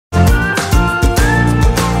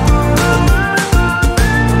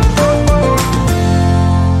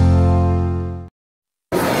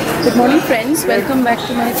Good morning friends, welcome back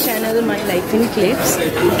to my channel, my life in clips.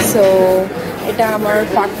 So এটা আমার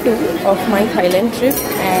part 2 of my Thailand trip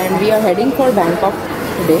and we are heading for Bangkok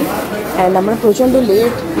today and আমরা প্রচন্ড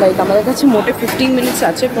late, like আমাদের কাছে মোটে 15 minutes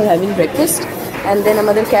আছে for having breakfast and then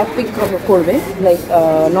আমাদের cab pick করবে like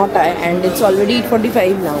 9টায় and it's already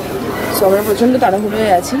 8:45 now. So আমরা প্রচন্ড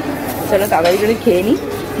তাড়াহুড়োয় আছি, চলো তাড়াতাড়ি করে খেয়ে নিই,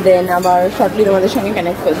 then আবার shortly তোমাদের সঙ্গে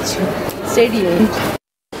connect করছি. Stay tuned.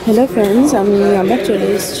 Hello friends, আমরা চলে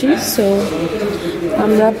এসেছি। সো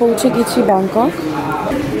আমরা পৌঁছে গেছি ব্যাংকক।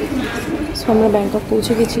 সো আমরা ব্যাংকক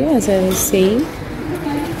পৌঁছে গেছি as I was saying.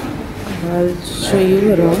 I'll show you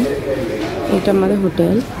around. এটা আমাদের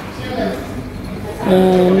hotel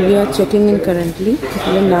and we are checking in currently.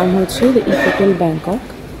 হোটেলের নাম হচ্ছে দ্য ইক হোটেল ব্যাংকক।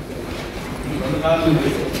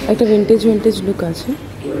 একটা ভিন্টেজ লুক আছে,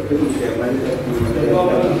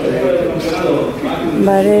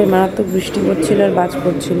 বাইরে মারাত্মক বৃষ্টি পড়ছিল আর বাজ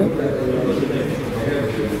পড়ছিল।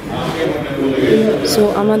 সো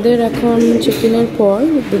আমাদের এখন চেক ইনের পর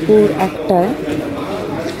দুপুর 1টায়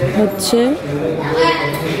হচ্ছে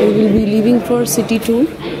we will be living for city tour.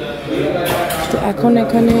 তো এখন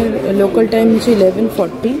এখানের লোকাল টাইম হচ্ছে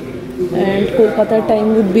 11:40 অ্যান্ড কলকাতার টাইম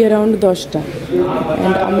উড বি অ্যারাউন্ড 10টা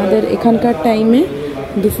অ্যান্ড আমাদের এখানকার টাইমে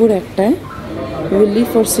দুপুর 1টায় will leave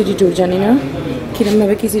for city tour. জানি না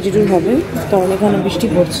কীরকমভাবে কি সিটি ট্যুর হবে, কারণ এখানে বৃষ্টি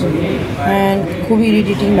পড়ছে অ্যান্ড খুবই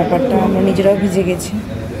ইরিটেটিং ব্যাপারটা, আমরা নিজেরাও ভিজে গেছি।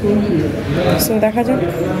 সো দেখা যাক,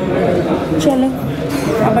 চলো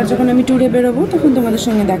আবার যখন আমি ট্যুরে বেরোবো তখন তোমাদের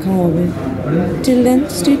সঙ্গে দেখা হবে। Till then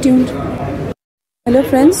stay tuned. Hello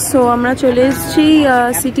friends, so আমরা চলে এসেছি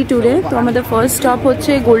সিটি ট্যুরে। তো আমাদের ফার্স্ট স্টপ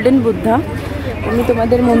হচ্ছে গোল্ডেন বুদ্ধা। আমি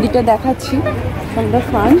তোমাদের মন্দিরটা দেখাচ্ছি ফ্রম দ্য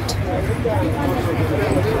ফ্রন্ট।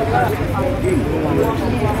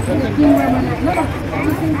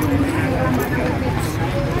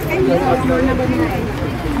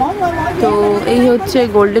 তো এই হচ্ছে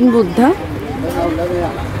গোল্ডেন বুদ্ধা।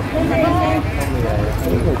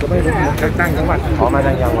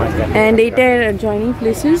 অ্যান্ড এইটার জয়নিং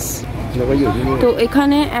প্লেসেস। তো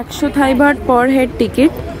এখানে 100 থাই বাট পার হেড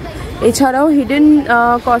টিকিট। এছাড়াও হিডেন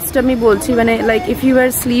কস্ট আমি বলছি, মানে like if you R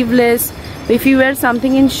sleeveless, if you R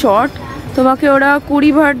something in short, তোমাকে ওরা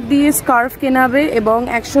 20 বাট দিয়ে স্কার্ফ কেনাবে এবং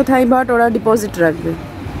 100 থাই বাট ওরা ডিপোজিট রাখবে।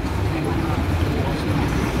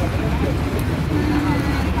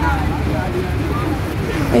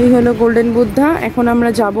 এই হলো গোল্ডেন বুদ্ধা। এখন আমরা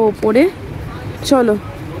যাব ওপরে, চলো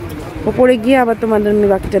ওপরে গিয়ে আবার তোমাদের আমি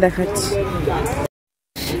বাকিটা দেখাচ্ছি।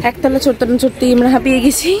 একতলা চড়তেই আমরা হাঁপিয়ে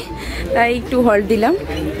গেছি, তাই একটু হল্ট দিলাম।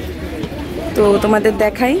 তো তোমাদের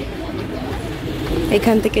দেখাই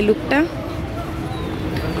এখান থেকে লুকটা।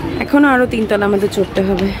 এখনো আরো 3 তলা আমাদের চড়তে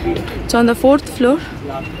হবে। অন দ্য 4th ফ্লোর,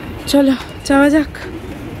 চলো যাওয়া যাক।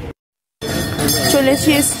 চলে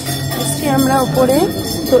এসছি আমরা উপরে।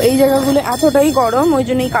 তো এই জায়গাগুলো এতটাই গরম, ওই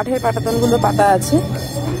জন্য এই কাঠের পাটাতনগুলো পাতা আছে,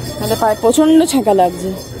 আমাদের পায়ে প্রচন্ড ছ্যাঁকা লাগছে।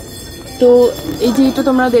 তো এই যে এটা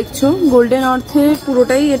তোমরা দেখছো গোল্ডেন অর্থে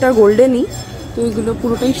পুরোটাই এটা গোল্ডেনই, তো এইগুলো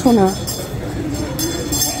পুরোটাই সোনা।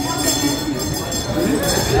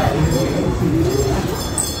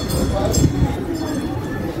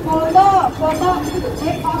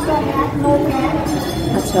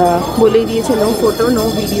 আচ্ছা, বলেই দিয়েছে নো ফটো নো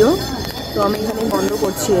ভিডিও, তো আমি এখানে বন্ধ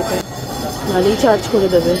করছি, এটা নাহলেই চার্জ করে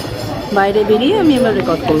দেবে। বাইরে বেরিয়ে আমি এবার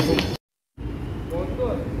রেকর্ড করব।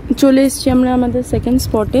 চলে এসছি আমরা আমাদের সেকেন্ড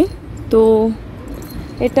স্পটে। তো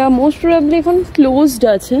এটা মোস্ট প্রবাবলি এখন ক্লোজড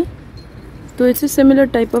আছে। তো it's a similar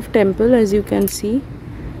type of temple as you can see,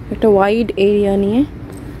 একটা ওয়াইড এরিয়া নিয়ে।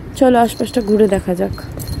 চলো আশপাশটা ঘুরে দেখা যাক।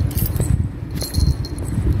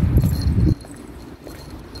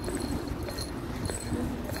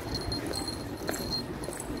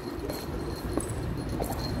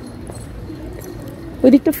 ওই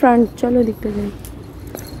দিকটা ফ্রন্ট, চলো ওই দিকটা যাই।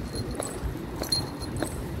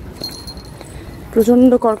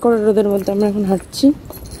 প্রচন্ড কড়কড় রোদের মধ্যে আমরা এখন হাঁটছি।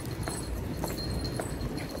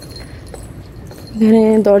 এখানে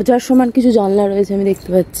দরজার সমান কিছু জানলা রয়েছে আমি দেখতে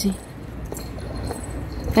পাচ্ছি,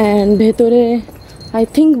 অ্যান্ড ভেতরে আই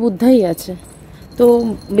থিঙ্ক বুদ্ধাই আছে। তো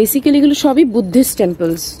বেসিক্যালি এগুলো সবই বুদ্ধিস্ট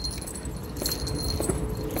টেম্পলস।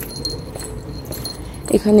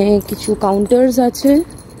 এখানে কিছু কাউন্টার্স আছে,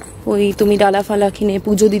 ওই তুমি ডালা ফালা কিনে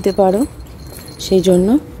পুজো দিতে পারো সেই জন্য।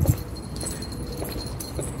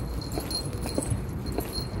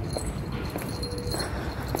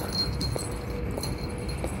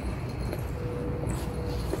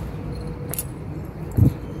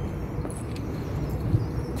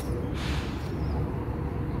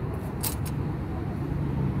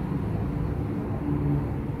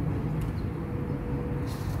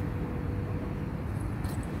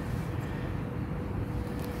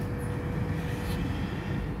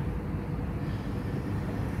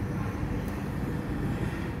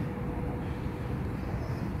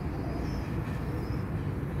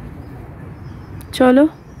 চলো,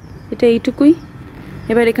 এটা এইটুকুই।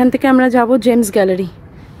 এবার এখান থেকে আমরা যাব জেমস গ্যালারি,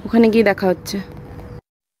 ওখানে গিয়ে দেখা হচ্ছে।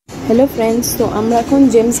 হ্যালো ফ্রেন্ডস, তো আমরা এখন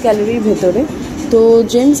জেমস গ্যালারির ভেতরে। তো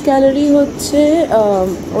জেমস গ্যালারি হচ্ছে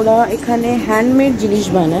ওরা এখানে হ্যান্ডমেড জিনিস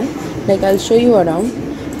বানায়, লাইক আইল শো ইউ অ্যারাউন্ড।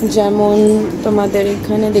 যেমন তোমাদের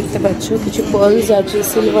এখানে দেখতে পাচ্ছ কিছু পার্লস আছে,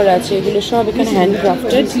 সিলভার আছে, এগুলো সব এখানে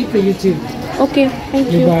handcrafted. Okay, thank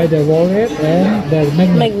you. Buy the wallet and the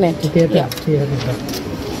magnet together.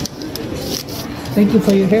 Thank you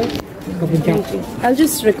for your help. Thank you. I'll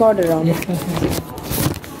just record around.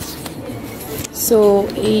 So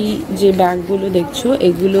এই যে ব্যাগগুলো দেখছো,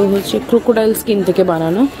 এগুলো হচ্ছে ক্রোকোডাইল স্কিন থেকে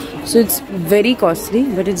বানানো। So it's very costly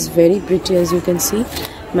but it's very pretty as you can see.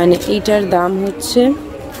 মানে এইটার দাম হচ্ছে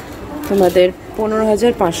তোমাদের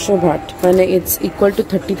 15,500 বাট, মানে it's equal to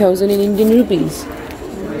 30,000 in Indian rupees.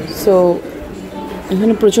 So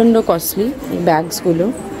এখানে প্রচণ্ড কস্টলি এই ব্যাগসগুলো,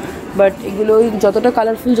 বাট এগুলো যতটা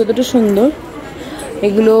কালারফুল, যতটা সুন্দর,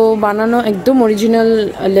 এগুলো বানানো একদম original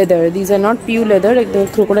leather. These are not pure leather, একদম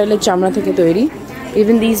ক্রোকোডাইলের চামড়া থেকে তৈরি।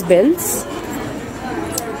 ইভেন দিজ বেল্টস,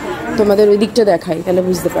 তোমাদের ওই দিকটা দেখাই তাহলে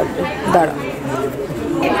বুঝতে পারবে। দাঁড়া,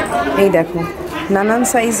 এই দেখো নানান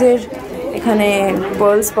সাইজের এখানে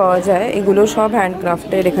পার্লস পাওয়া যায়, এগুলো সব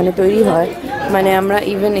হ্যান্ডক্রাফটের এখানে তৈরি হয়। মানে আমরা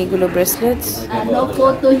ইভেন এগুলো ব্রেসলেটস,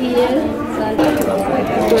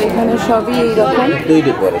 তো এখানে সবই এইরকম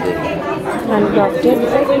হ্যান্ডক্রাফটেড।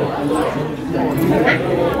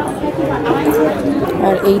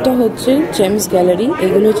 আর এইটা হচ্ছে জেমস গ্যালারি,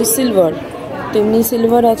 এগুলো হচ্ছে সিলভার, তেমনি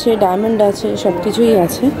সিলভার আছে, ডায়মন্ড আছে, সব কিছুই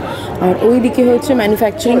আছে। আর ওই দিকে হচ্ছে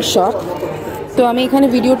ম্যানুফ্যাকচারিং শপ। তো আমি এখানে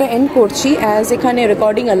ভিডিওটা এন্ড করছি, অ্যাজ এখানে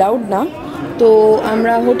রেকর্ডিং অ্যালাউড না। তো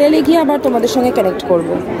আমরা হোটেলে গিয়ে আবার তোমাদের সঙ্গে কানেক্ট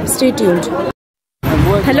করবো। Stay tuned.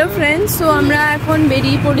 হ্যালো ফ্রেন্ডস, তো আমরা এখন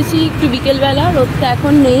বেরিয়ে পড়েছি একটু বিকেলবেলা, রোদটা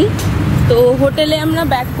এখন নেই। তো হোটেলে আমরা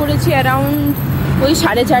ব্যাক করেছি অ্যারাউন্ড ওই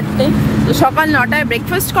 4:30। তো সকাল 9টায়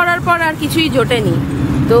ব্রেকফাস্ট করার পর আর কিছুই জোটেনি।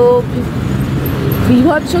 তো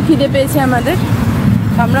বিভৎস খিদে পেয়েছে আমাদের।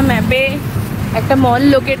 আমরা ম্যাপে একটা মল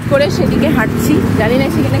লোকেট করে সেদিকে হাঁটছি, জানি না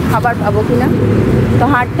সেখানে খাবার পাবো কিনা। তো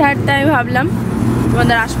হাঁটতে হাঁটতে আমি ভাবলাম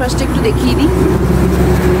তোমাদের আশপাশটা একটু দেখিয়ে দিই।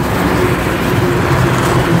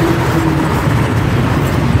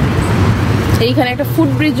 এইখানে একটা ফুট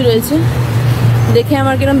ব্রিজ রয়েছে, দেখে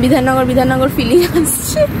আমার কিরকম বিধাননগর ফিলিং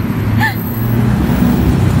আসছে।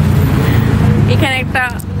 এখানে একটা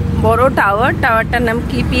বড় টাওয়ার, টাওয়ারটার নাম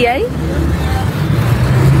KPI।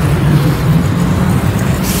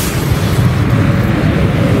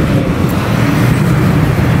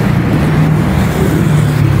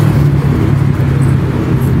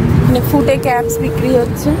 এখানে ফুটে ক্যাপস বিক্রি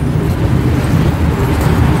হচ্ছে।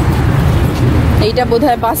 এইটা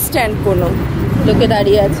বোধহয় বাস স্ট্যান্ড, কোনো লোকে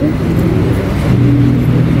দাঁড়িয়ে আছে।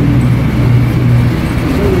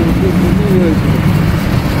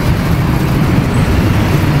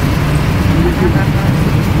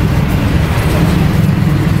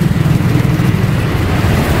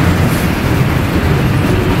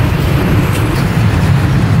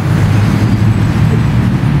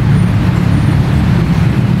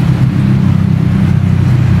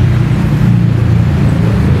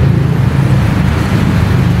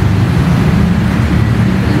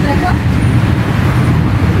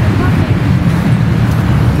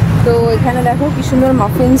 তো এখানে দেখো কি সুন্দর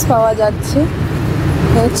মাফিনস পাওয়া যাচ্ছে,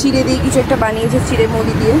 চিড়ে দিয়ে কিছু একটা বানিয়েছে, চিড়ে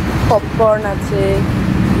মুড়ি দিয়ে। পপকর্ন আছে,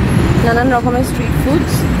 নানান রকমের স্ট্রিট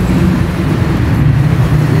ফুডস।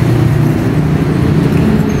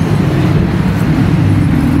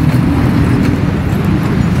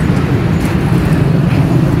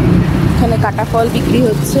 এখানে কাটা ফল বিক্রি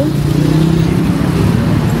হচ্ছে,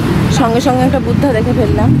 সঙ্গে সঙ্গে একটা বুদ্ধা দেখে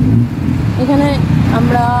ফেললাম। এখানে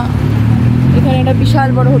একটা বিশাল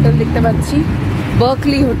বড় হোটেল দেখতে পাচ্ছি,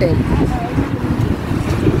 বার্কলি হোটেল।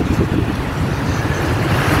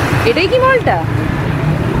 এটাই কি মলটা?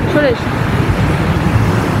 সরে,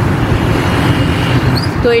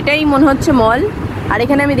 তো এটাই মনে হচ্ছে মল। আর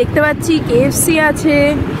এখানে আমি দেখতে পাচ্ছি KFC আছে,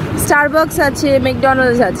 স্টারবাকস আছে,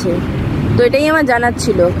 ম্যাকডোনাল্ডস আছে। তো এটাই আমার জানার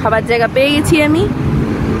ছিল। খাবার জায়গা পেয়ে গেছি আমি,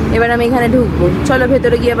 এবার আমি এখানে ঢুকবো। চলো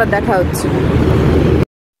ভেতরে গিয়ে আবার দেখা হচ্ছে।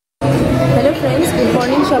 হ্যালো ফ্রেন্ডস, গুড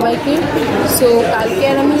মর্নিং সবাইকে। সো কালকে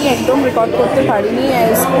আর আমি একদম রেকর্ড করতে পারিনি,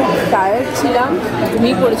 অ্যাজ খুব টায়ার্ড ছিলাম,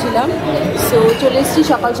 ঘুমিয়ে পড়েছিলাম। সো চলে এসেছি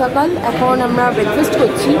সকাল সকাল। এখন আমরা ব্রেকফাস্ট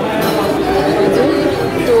করছি।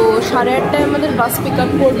 তো 8:30টায় আমাদের বাস পিক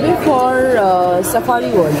আপ করবে ফর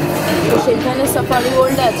সাফারি ওয়ার্ল্ড। তো সেইখানে সাফারি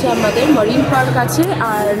ওয়ার্ল্ড আছে, আমাদের মারিন পার্ক আছে,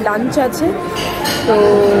 আর লাঞ্চ আছে। তো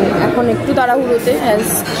এখন একটু তাড়াহুড়োতে, অ্যাজ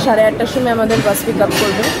 8:30টার সময় আমাদের বাস পিক আপ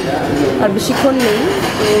করবে, আর বেশিক্ষণ নেই।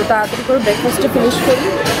 তো তাড়াতাড়ি করে ব্রেকফাস্টটা ফিনিশ করি,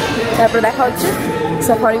 তারপরে দেখা হচ্ছে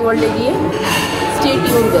সাফারি ওয়ার্ল্ডে গিয়ে। স্টে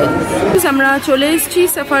টিউন দেয়ার। আমরা চলে এসেছি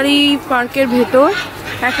সাফারি পার্কের ভেতর।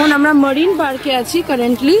 এখন আমরা মারিন পার্কে আছি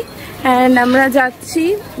কারেন্টলি, অ্যান্ড আমরা যাচ্ছি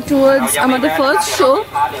টুয়ার্ডস আমাদের ফার্স্ট শো,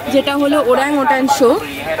 যেটা হলো ওরাং ওটাং শো।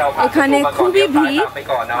 এখানে খুবই ভিড়,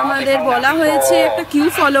 আমাদের বলা হয়েছে একটা কিউ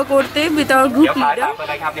ফলো করতে with our group leader.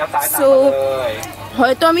 So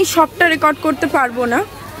হয়তো আমি সবটা রেকর্ড করতে পারবো না,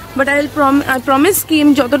 বাট আই প্রমিস কি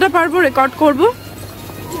আমি যতটা পারবো রেকর্ড করবো।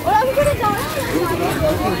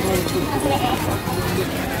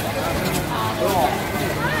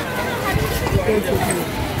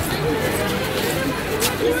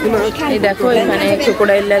 এই দেখো এখানে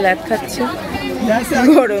ক্রোকোডাইলরা ল্যাব খাচ্ছে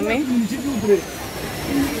গরমে।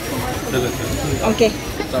 ওকে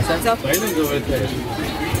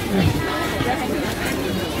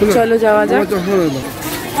চলো যাওয়া যাক।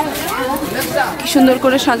 কি সুন্দর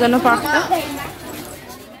করে সাজানো পার্কটা।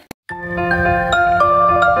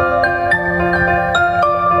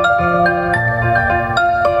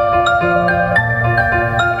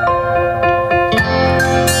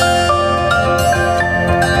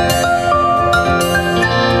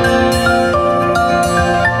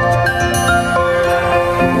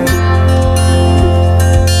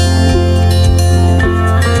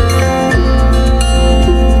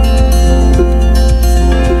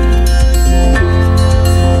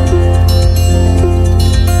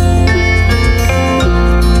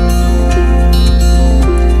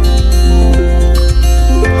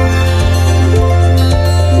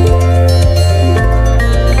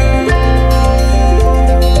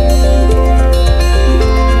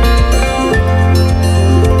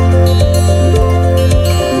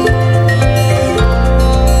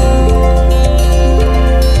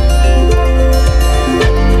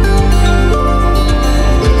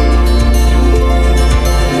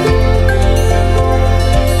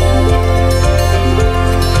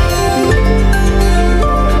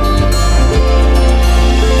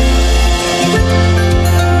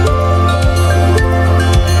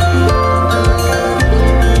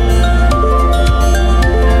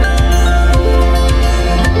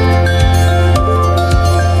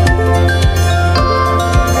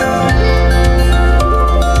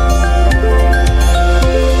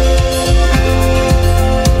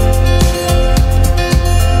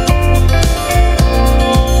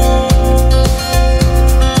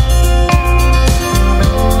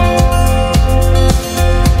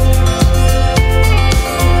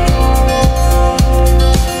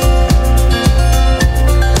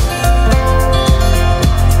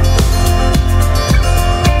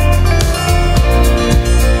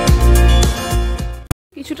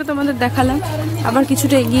 কিছুটা তোমাদের দেখালাম, আবার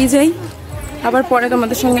কিছুটা এগিয়ে যাই, আবার পরে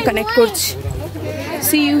তোমাদের সঙ্গে কানেক্ট করছি।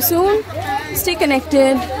 See you soon, stay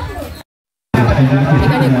connected.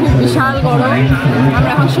 এখানে খুব বিশাল গরম,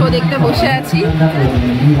 আমরা এখন শো দেখতে বসে আছি।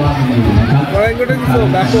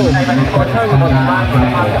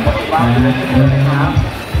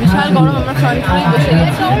 বিশাল গরম, আমরা ফ্রন্ট রোয়ে বসে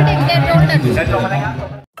গেছি।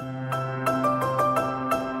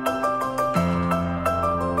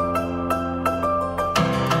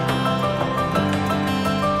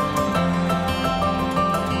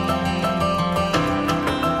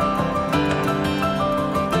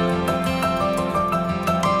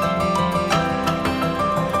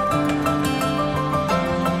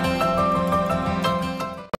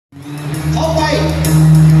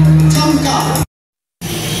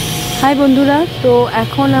 হাই বন্ধুরা, তো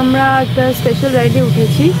এখন আমরা একটা স্পেশাল রাইডে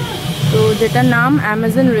উঠেছি, তো যেটার নাম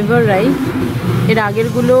অ্যামাজন রিভার রাইড। এর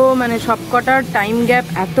আগেরগুলো মানে সবকটার টাইম গ্যাপ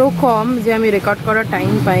এত কম যে আমি রেকর্ড করার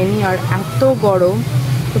টাইম পাইনি, আর এত গরম,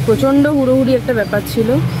 তো প্রচণ্ড হুড়োহুড়ি একটা ব্যাপার ছিল।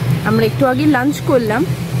 আমরা একটু আগে লাঞ্চ করলাম,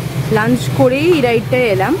 লাঞ্চ করেই এই রাইডটায়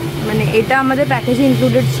এলাম। মানে এটা আমাদের প্যাকেজে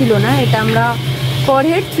ইনক্লুডেড ছিল না, এটা আমরা পার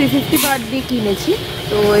হেড 350 বাট দিয়ে কিনেছি।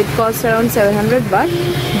 তো ইট কস্ট অ্যারাউন্ড 700 বাট,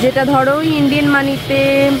 যেটা ধরো ইন্ডিয়ান মানিতে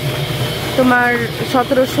তোমার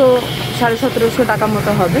 1700-1750 টাকা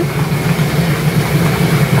মতো হবে।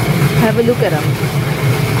 Have a look around.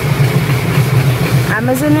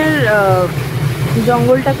 অ্যামাজনের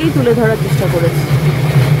জঙ্গলটাকেই তুলে ধরার চেষ্টা করেছি।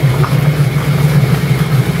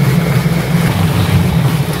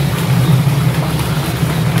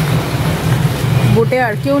 বোটে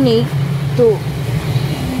আর কেউ নেই, তো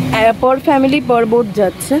পর ফ্যামিলি পর বোট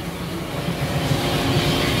যাচ্ছে।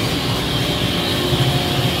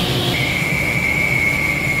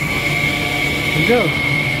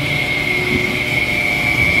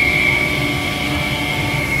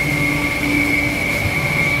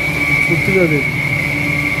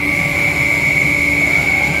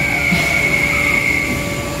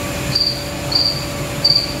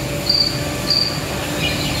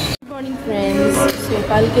 মর্নিং ফ্রেন্ডস,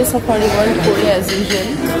 কাল কালকে সাফারি ওয়ার্ল্ড করে অ্যাজ ইউজুয়াল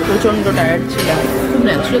প্রচণ্ড টায়ার্ড ছিলাম, খুব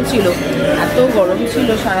ন্যাচারাল ছিল, এত গরম ছিল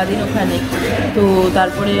সারাদিন ওখানে। তো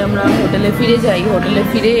তারপরে আমরা হোটেলে ফিরে যাই, হোটেলে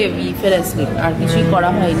ফিরে ফের আসলি, আর কিছুই করা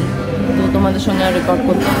হয়নি। তো তোমাদের সঙ্গে আর রেকর্ড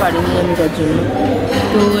করতে পারিনি আমি তার জন্য।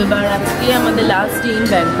 তো এবার আজকে আমাদের লাস্ট ডে ইন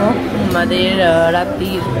ব্যাংকক, আমাদের রাত্রি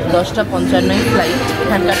 10:55 ফ্লাইট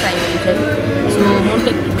এখানকার টাইম অনুযায়ী। সো মনটা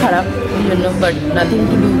একটু খারাপ ওই জন্য, but nothing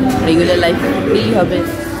to do, regular life করতেই হবে।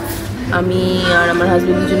 আমি আর আমার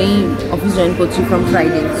হাজব্যান্ড দুজনেই অফিস জয়েন করছি from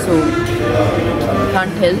Friday, so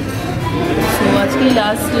can't help. So আজকে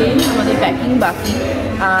লাস্ট ডে, আমাদের প্যাকিং বাকি।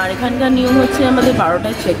 আর এখানকার নিয়ম হচ্ছে আমাদের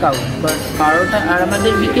 12টায় চেক আউট, বাট 12টা, আর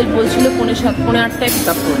আমাদের বিকেল বলছিল 7:45 8টায় পিক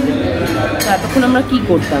আপ করবে। তো এতক্ষণ আমরা কী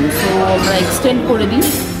করতাম, সো আমরা এক্সটেন্ড করে দিই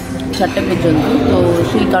 4টে পর্যন্ত। তো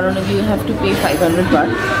সেই কারণে we have to pay 500 but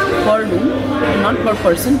per room, not per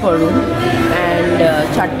person, per room. And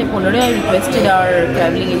 4:15 I requested our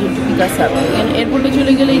traveling agent to pick us up. And airport e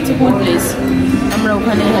chole gele it's a good place. আমরা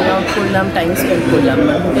ওখানে hang out করলাম, time spend করলাম।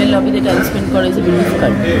 Hotel লবিতে time spend করা is a big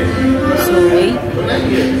difficult. So এই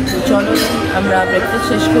চলো আমরা breakfast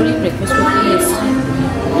শেষ করি, ব্রেকফাস্ট করতেই এসছি।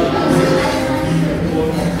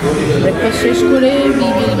 ব্রেকফাস্ট শেষ করে we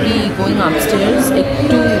will be going upstairs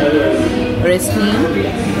একটু রেস্ট নিয়ে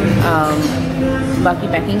বাকি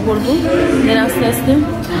প্যাকিং করবো, দেন আস্তে আস্তে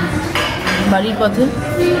বাড়ির পথে।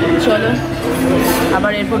 চলো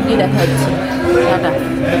আবার এয়ারপোর্ট গিয়ে দেখা হচ্ছে, tata.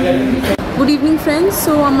 Good evening friends.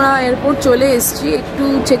 So আমরা এয়ারপোর্ট চলে এসেছি, একটু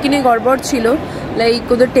চেক ইনে গড়বড় ছিল, লাইক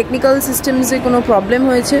ওদের টেকনিক্যাল সিস্টেমসে কোনো প্রবলেম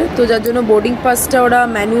হয়েছে, তো যার জন্য বোর্ডিং পাসটা ওরা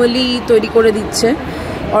ম্যানুয়ালি তৈরি করে দিচ্ছে,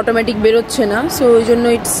 অটোমেটিক বেরোচ্ছে না। সো ওই জন্য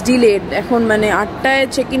ইটস ডিলেড। এখন মানে 8টায়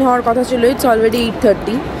চেক ইন হওয়ার কথা ছিল, ইটস অলরেডি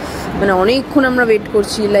 8:30। মানে অনেকক্ষণ আমরা ওয়েট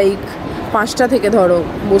করছি, লাইক 5টা থেকে ধরো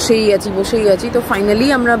বসেই আছি। তো ফাইনালি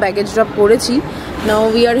আমরা ব্যাগেজ ড্রপ করেছি। Now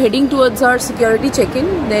we are heading towards hour security check in,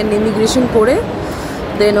 then immigration করে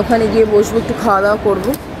দেন ওখানে গিয়ে বসবো, একটু খাওয়া দাওয়া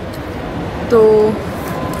করবো। তো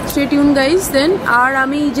স্টে টিউন গাইজ। দেন আর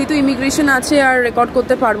আমি যেহেতু ইমিগ্রেশন আছে আর রেকর্ড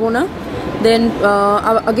করতে পারবো না, দেন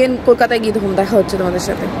আগেন কলকাতায় গিয়ে তখন দেখা হচ্ছে তোমাদের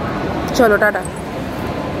সাথে। চলো tata.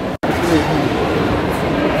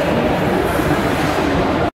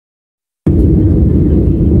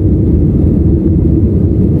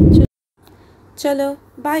 Chalo,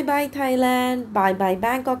 bye bye Thailand, bye bye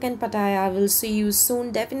Bangkok and Pattaya. I will see you soon,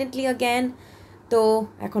 definitely again. তো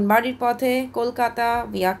এখন বাড়ির পথে Kolkata,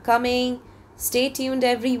 we are coming. Stay tuned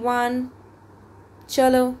everyone.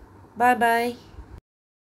 Chalo, bye bye.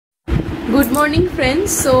 Good morning friends.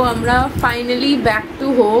 So আমরা ফাইনালি ব্যাক টু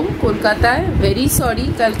হোম কলকাতায়। Very sorry,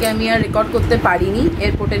 কালকে আমি আর record করতে পারিনি,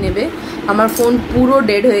 এয়ারপোর্টে নেবে আমার ফোন পুরো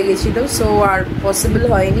ডেড হয়ে গেছিলো, সো আর পসিবল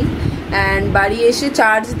হয়নি। অ্যান্ড বাড়ি এসে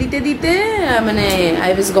চার্জ দিতে দিতে মানে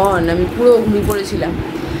আই ওয়াজ গন, আমি পুরো ঘুমিয়ে পড়েছিলাম।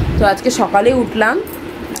 তো আজকে সকালে উঠলাম,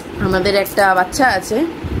 আমাদের একটা বাচ্চা আছে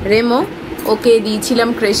রেমো, ওকে দিয়েছিলাম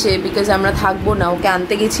ক্রেশে, বিকজ আমরা থাকবো না, ওকে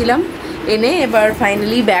আনতে গেছিলাম, এনে এবার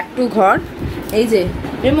ফাইনালি ব্যাক টু ঘর। এই যে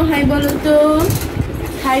রেমো হাই বলো তো,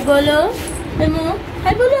 হাই বলো রেমো,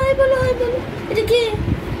 হাই বলো, হাই বলো, হাই বলো। এটা কি?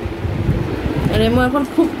 রেমো এখন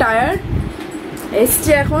খুব টায়ার্ড,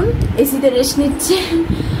 এসছে এখন এসিতে রেস্ট নিচ্ছে,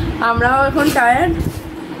 আমরাও এখন টায়ার্ড।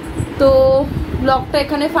 তো ব্লগটা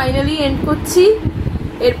এখানে ফাইনালি এন্ড করছি,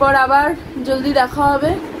 এরপর আবার জলদি দেখা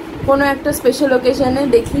হবে কোনো একটা স্পেশাল ওকেশনে।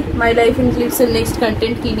 দেখি my life in ক্লিপসের next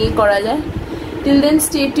content কী নিয়ে করা যায়। Till then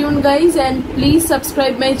stay tune guys, and please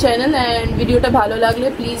subscribe my channel, and ভিডিওটা ভালো লাগলে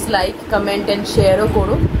প্লিজ লাইক কমেন্ট অ্যান্ড শেয়ারও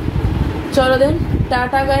করো। চলো দেন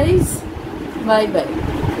টাটা গাইজ, বাই বাই।